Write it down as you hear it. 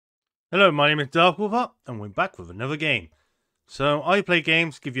Hello, my name is Dark Wolfer, and we're back with another game. So, I play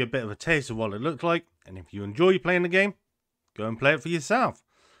games, give you a bit of a taste of what it looks like, and if you enjoy playing the game, go and play it for yourself.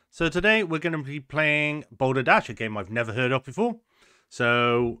 So today, we're going to be playing Boulder Dash, a game I've never heard of before.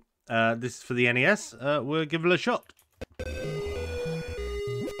 So, this is for the NES, we'll give it a shot.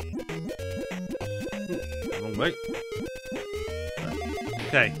 Wrong way.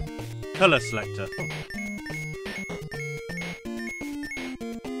 Okay, colour selector.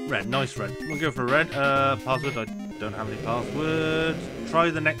 Red, nice red. We'll go for red. Password, I don't have any passwords. Try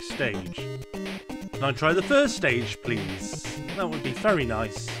the next stage. Can I try the first stage, please? That would be very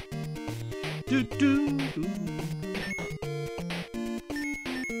nice.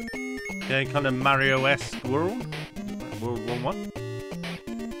 Okay, kind of Mario-esque world. World 1-1.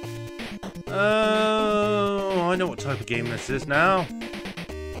 Oh, I know what type of game this is now.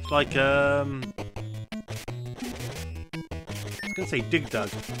 It's like, I was going to say Dig Dug.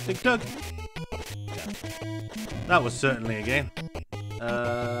 Dig Dug? Yeah. That was certainly a game.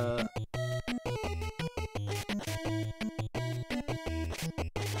 I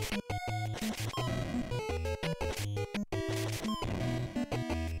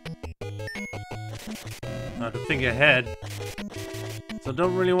have to think ahead. So I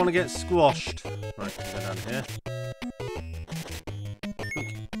don't really want to get squashed. Right, go down here.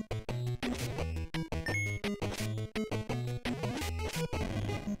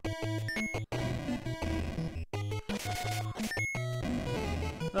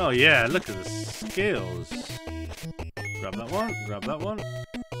 Oh yeah, look at the skills. Grab that one, grab that one.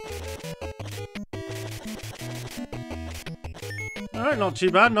 Alright, not too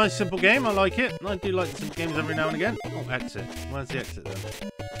bad. Nice simple game, I like it. I do like simple games every now and again. Oh, exit. Where's the exit then?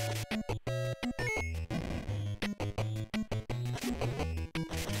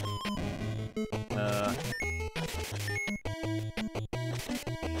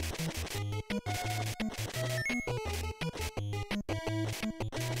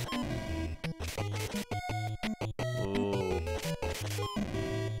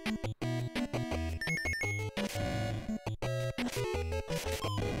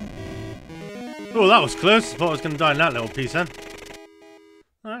 Oh, that was close. I thought I was going to die in that little piece then.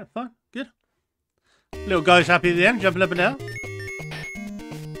 Alright, fine. Good. Little guy's happy at the end, jumping up and down.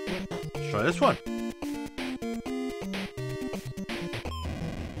 Let's try this one.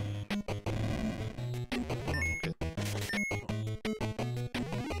 Okay.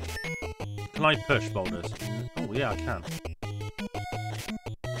 Can I push boulders? Oh, yeah, I can.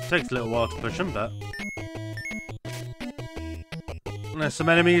 Takes a little while to push them, but... There's some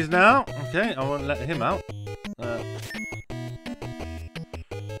enemies now. Okay, I won't let him out. Alright,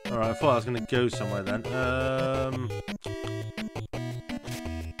 I thought I was going to go somewhere then.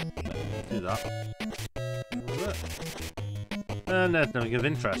 Do that. And there's nothing of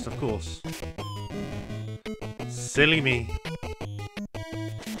interest, of course. Silly me.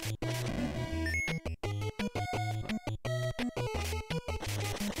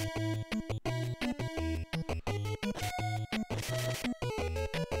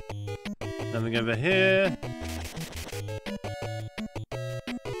 Nothing over here.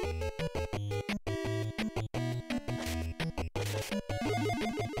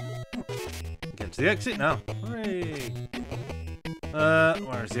 Get to the exit now. Hooray.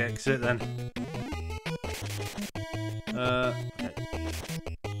 Where's the exit then? Okay.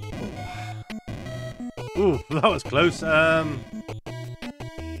 Ooh, that was close. Do that.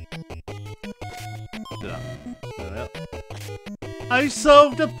 There we are. I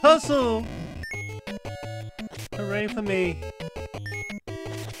solved a puzzle! Hooray for me.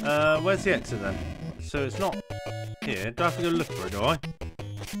 Where's the exit then? So it's not here. Do I have to go look for it, do I?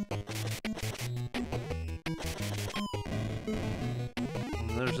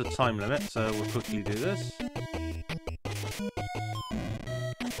 There's a time limit, so we'll quickly do this.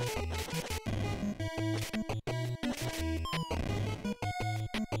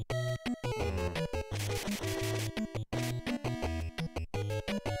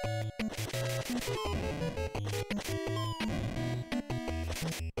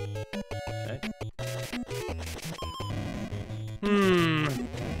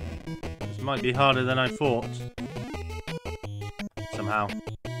 This might be harder than I thought. Somehow.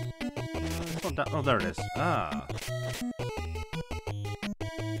 It's not that. Oh, there it is. Ah.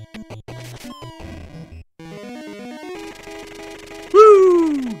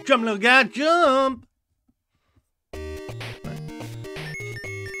 Woo! Jump, little guy, jump!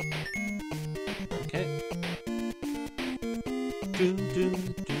 Okay. Doom, doom,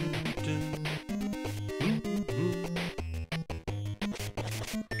 doom, doom.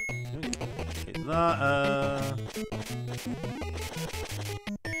 That,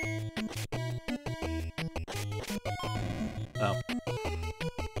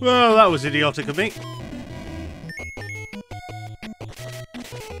 Well, that was idiotic of me.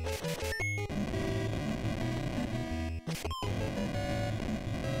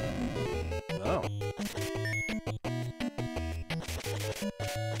 Oh.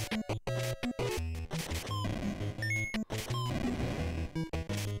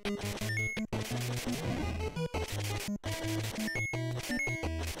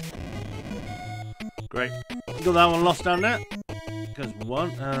 Great. Got that one lost down there. Because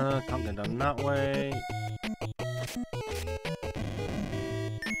one, can't get down that way.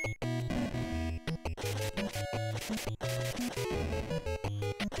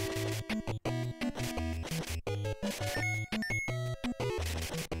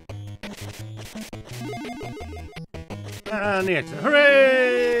 And the exit.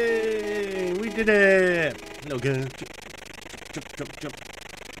 Hooray! We did it! Little go. Jump, jump, jump.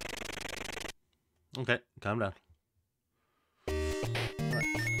 Okay, calm down. Right.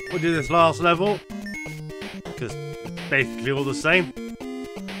 We'll do this last level, because it's basically all the same.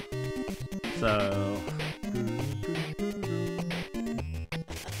 So...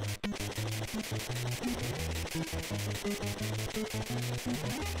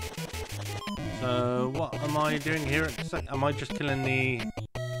 So, what am I doing here? Am I just killing the...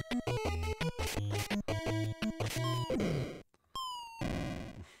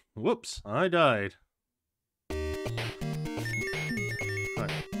 Whoops, I died.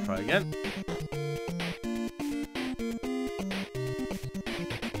 Right, try again.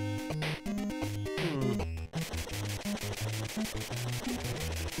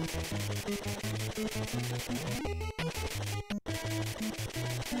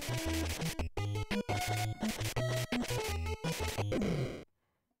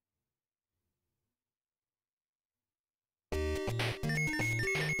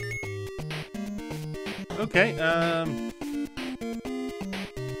 Okay, am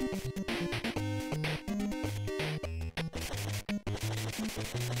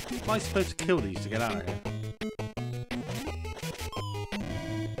I supposed to kill these to get out of here?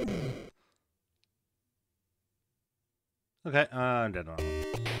 Okay, I'm dead on.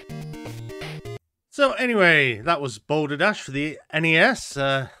 So anyway, that was Boulder Dash for the NES.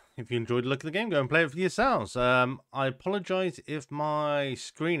 If you enjoyed the look of the game, go and play it for yourselves. I apologise if my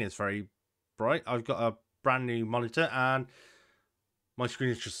screen is very bright. I've got a brand new monitor and my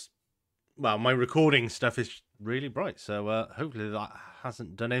screen is just, well, my recording stuff is really bright. So hopefully that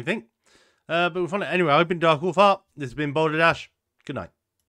hasn't done anything. But we'll find it. Anyway, I've been Dark Wolf Art. This has been Boulder Dash. Good night.